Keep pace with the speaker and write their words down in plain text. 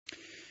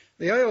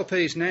The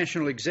ALP's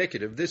National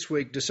Executive this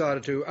week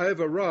decided to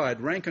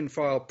override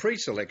rank-and-file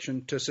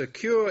pre-selection to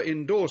secure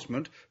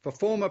endorsement for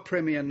former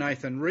Premier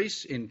Nathan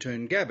Rees in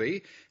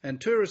Toongabbie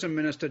and Tourism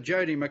Minister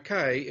Jodie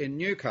McKay in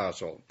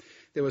Newcastle.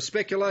 There was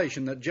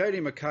speculation that Jodie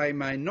McKay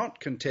may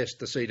not contest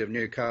the seat of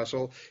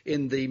Newcastle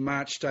in the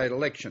March state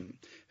election.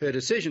 Her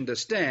decision to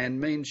stand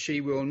means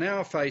she will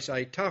now face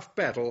a tough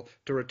battle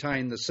to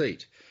retain the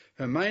seat.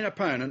 Her main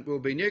opponent will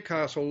be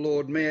Newcastle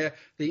Lord Mayor,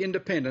 the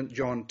independent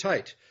John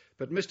Tate.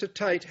 But Mr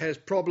Tate has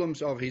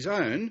problems of his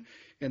own.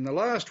 In the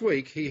last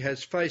week, he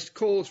has faced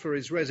calls for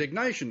his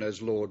resignation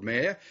as Lord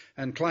Mayor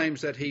and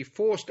claims that he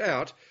forced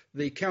out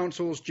the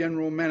council's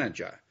general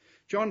manager.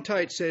 John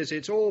Tate says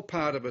it's all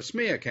part of a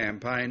smear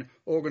campaign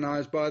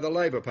organised by the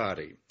Labor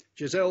Party.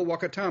 Giselle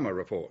Wakatama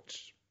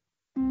reports.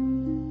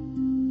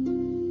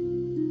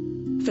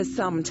 For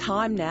some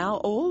time now,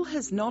 all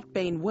has not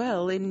been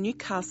well in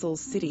Newcastle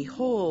City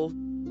Hall.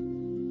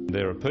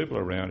 There are people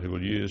around who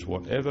will use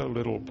whatever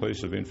little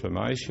piece of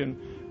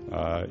information,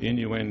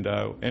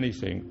 innuendo,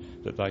 anything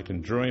that they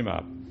can dream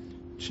up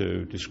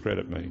to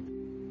discredit me.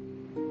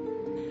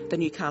 The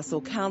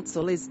Newcastle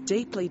Council is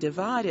deeply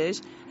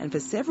divided, and for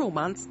several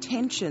months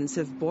tensions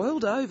have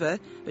boiled over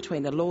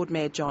between the Lord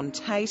Mayor John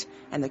Tate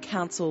and the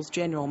Council's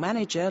General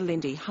Manager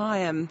Lindy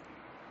Hyam.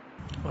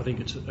 I think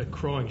it's a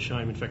crying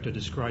shame, in fact a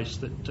disgrace,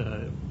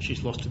 that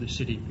she's lost to the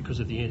city because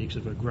of the antics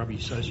of a grubby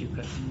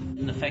sociopath.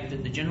 And the fact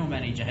that the General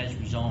Manager has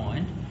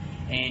resigned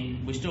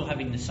and we're still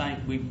having the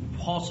same, we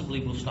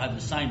possibly will still have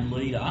the same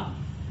leader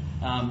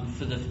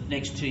for the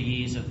next 2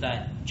 years of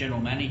that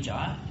General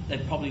Manager,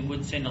 that probably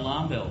would send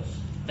alarm bells.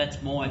 That's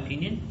my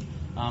opinion.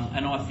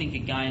 And I think,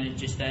 again, it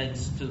just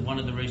adds to one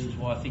of the reasons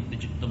why I think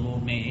the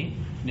Lord Mayor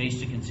needs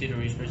to consider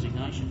his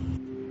resignation.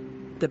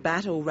 The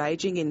battle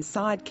raging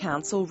inside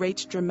Council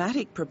reached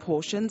dramatic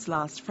proportions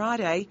last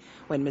Friday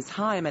when Ms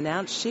Hyam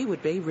announced she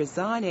would be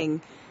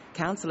resigning.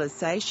 Councillors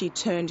say she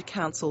turned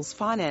Council's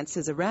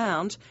finances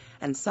around,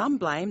 and some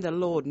blame the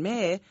Lord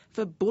Mayor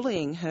for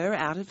bullying her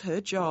out of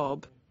her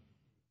job.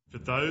 For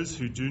those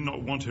who do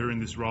not want her in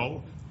this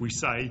role, we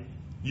say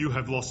you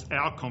have lost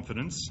our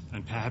confidence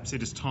and perhaps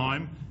it is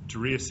time to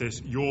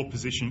reassess your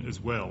position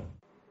as well.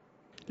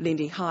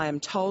 Lindy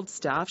Hyam told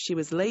staff she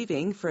was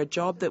leaving for a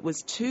job that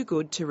was too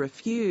good to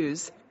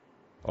refuse.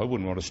 I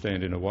wouldn't want to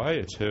stand in her way.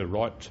 It's her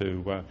right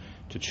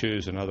to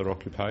choose another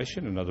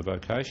occupation, another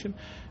vocation,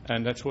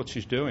 and that's what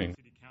she's doing.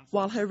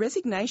 While her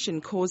resignation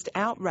caused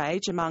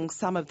outrage among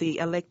some of the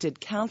elected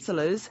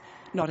councillors,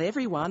 not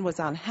everyone was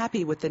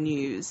unhappy with the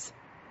news.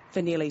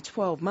 For nearly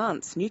 12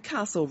 months,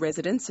 Newcastle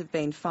residents have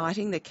been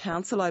fighting the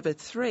council over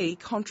 3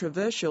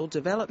 controversial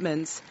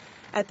developments.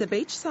 At the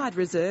beachside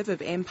reserve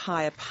of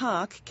Empire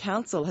Park,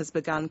 Council has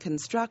begun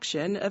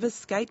construction of a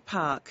skate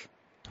park.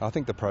 I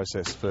think the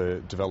process for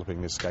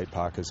developing this skate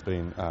park has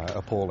been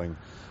appalling.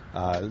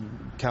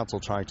 Council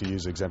trying to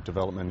use exempt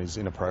development is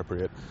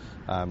inappropriate,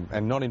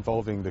 and not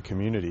involving the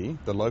community,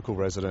 the local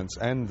residents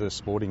and the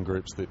sporting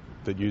groups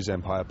that use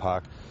Empire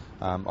Park,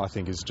 I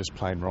think is just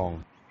plain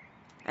wrong.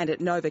 And at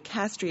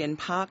Novocastrian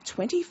Park,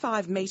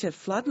 25-metre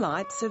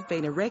floodlights have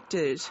been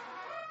erected.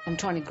 I'm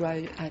trying to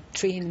grow a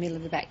tree in the middle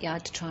of the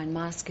backyard to try and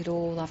mask it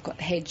all. I've got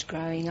hedge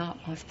growing up.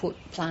 I've put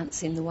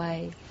plants in the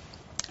way.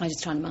 I'm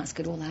just trying to mask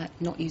it all out,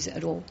 not use it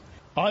at all.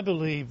 I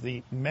believe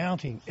the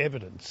mounting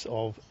evidence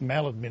of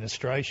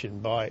maladministration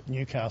by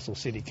Newcastle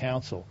City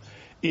Council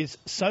is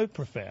so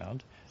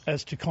profound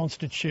as to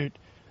constitute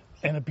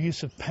an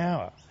abuse of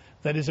power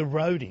that is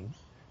eroding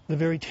the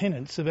very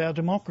tenets of our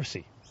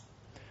democracy.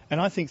 And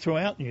I think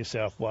throughout New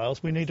South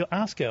Wales we need to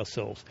ask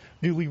ourselves,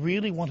 do we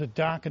really want to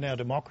darken our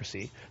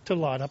democracy to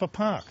light up a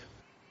park?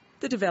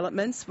 The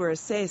developments were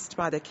assessed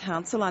by the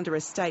council under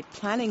a state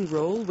planning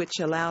rule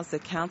which allows the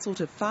council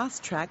to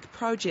fast-track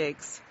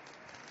projects.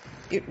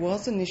 It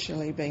was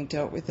initially being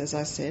dealt with, as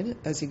I said,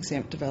 as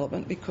exempt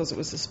development because it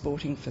was a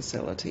sporting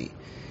facility.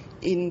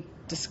 In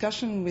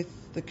discussion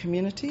with the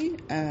community,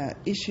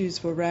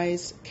 issues were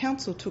raised.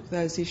 Council took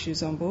those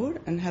issues on board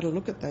and had a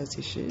look at those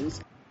issues.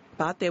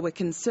 But there were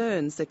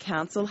concerns the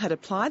council had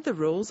applied the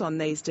rules on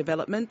these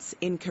developments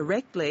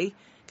incorrectly,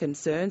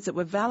 concerns that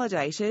were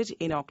validated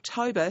in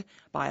October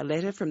by a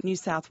letter from New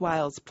South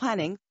Wales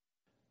Planning.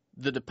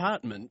 The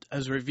department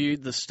has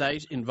reviewed the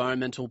State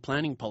Environmental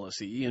Planning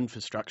Policy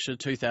Infrastructure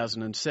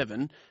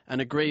 2007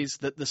 and agrees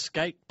that the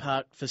skate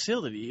park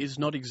facility is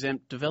not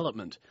exempt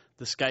development.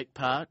 The skate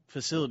park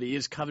facility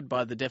is covered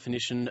by the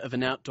definition of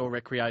an outdoor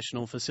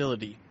recreational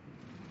facility.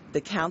 The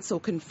council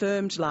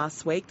confirmed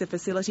last week the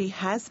facility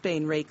has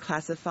been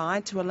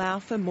reclassified to allow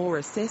for more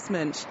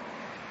assessment.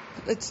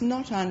 It's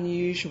not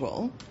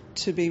unusual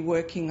to be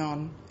working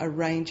on a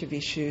range of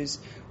issues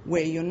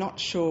where you're not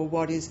sure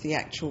what is the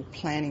actual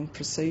planning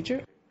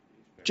procedure.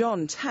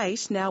 John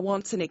Tate now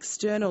wants an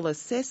external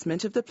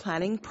assessment of the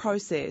planning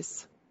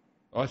process.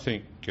 I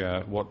think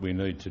what we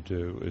need to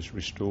do is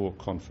restore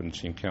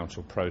confidence in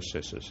council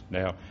processes.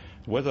 Now,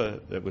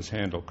 whether it was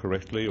handled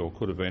correctly or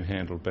could have been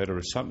handled better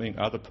is something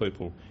other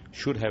people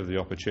should have the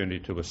opportunity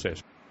to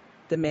assess.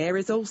 The Mayor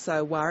is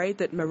also worried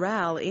that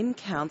morale in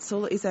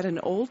council is at an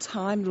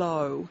all-time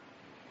low.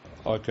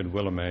 I could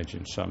well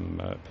imagine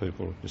some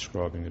people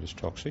describing it as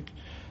toxic.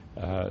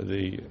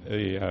 The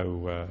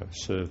EEO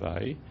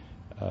survey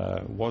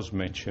was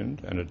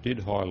mentioned, and it did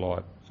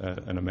highlight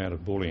an amount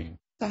of bullying.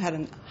 I had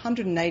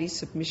 180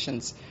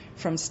 submissions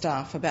from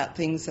staff about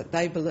things that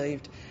they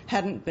believed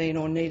hadn't been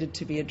or needed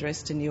to be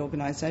addressed in the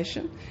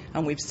organisation,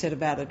 and we've set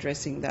about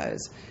addressing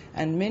those.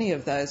 And many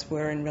of those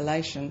were in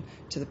relation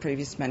to the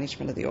previous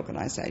management of the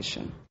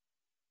organisation.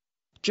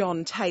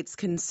 John Tate's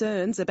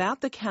concerns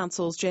about the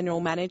council's general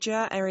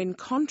manager are in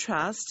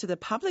contrast to the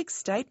public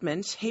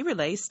statement he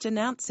released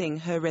announcing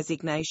her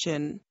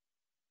resignation.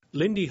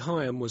 Lindy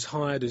Hyam was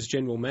hired as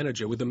General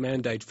Manager with a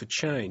mandate for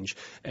change,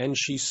 and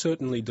she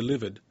certainly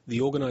delivered.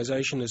 The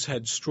organisation has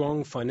had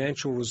strong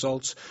financial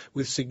results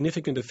with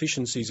significant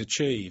efficiencies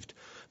achieved.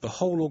 The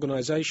whole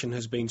organisation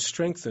has been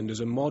strengthened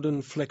as a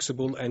modern,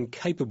 flexible and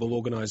capable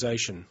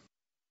organisation.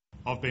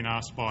 I've been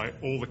asked by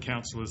all the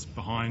councillors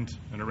behind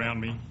and around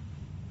me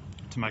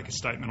to make a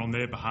statement on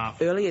their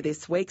behalf. Earlier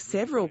this week,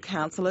 several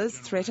councillors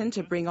threatened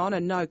to bring on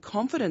a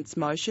no-confidence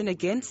motion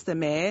against the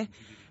Mayor.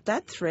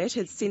 That threat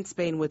has since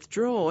been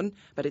withdrawn,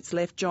 but it's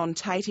left John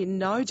Tate in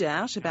no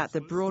doubt about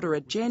the broader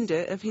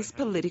agenda of his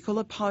political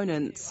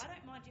opponents.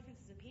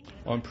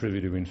 I'm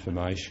privy to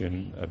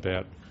information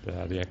about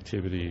the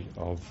activity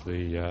of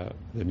the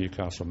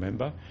Newcastle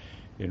member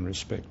in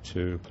respect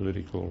to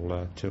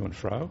political to and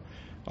fro.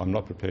 I'm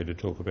not prepared to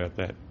talk about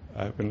that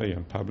openly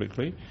and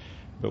publicly,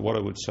 but what I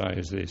would say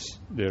is this: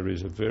 there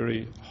is a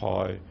very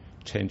high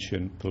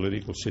tension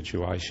political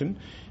situation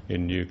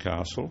in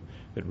Newcastle.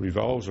 It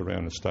revolves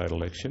around the state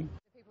election.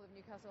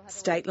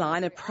 State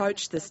Line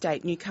approached the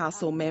State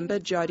Newcastle member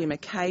Jodie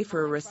McKay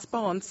for a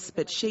response,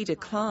 but she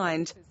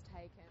declined.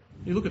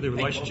 You look at the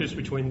relationships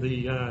between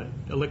the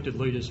elected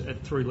leaders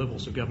at three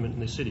levels of government in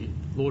this city: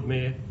 Lord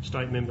Mayor,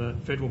 State Member,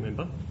 Federal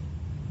Member.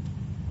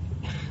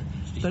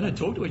 They don't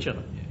talk to each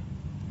other.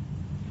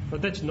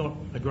 But that's not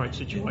a great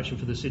situation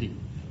for the city.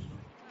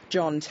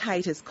 John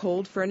Tate has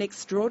called for an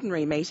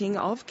extraordinary meeting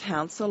of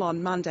Council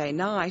on Monday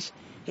night.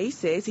 He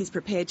says he's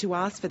prepared to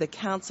ask for the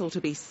Council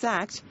to be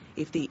sacked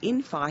if the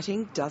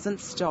infighting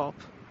doesn't stop.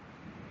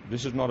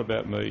 This is not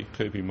about me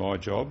keeping my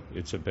job.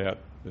 It's about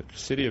the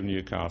City of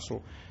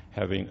Newcastle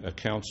having a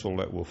council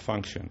that will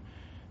function,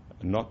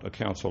 not a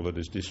council that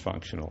is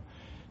dysfunctional.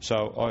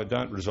 So I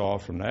don't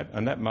resolve from that,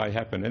 and that may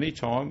happen any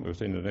time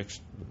within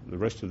the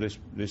rest of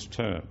this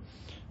term.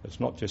 It's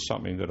not just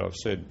something that I've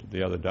said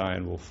the other day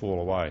and will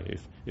fall away.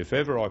 If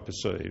ever I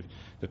perceive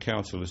the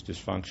council is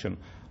dysfunction,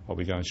 I'll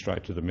be going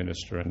straight to the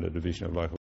Minister and the Division of Local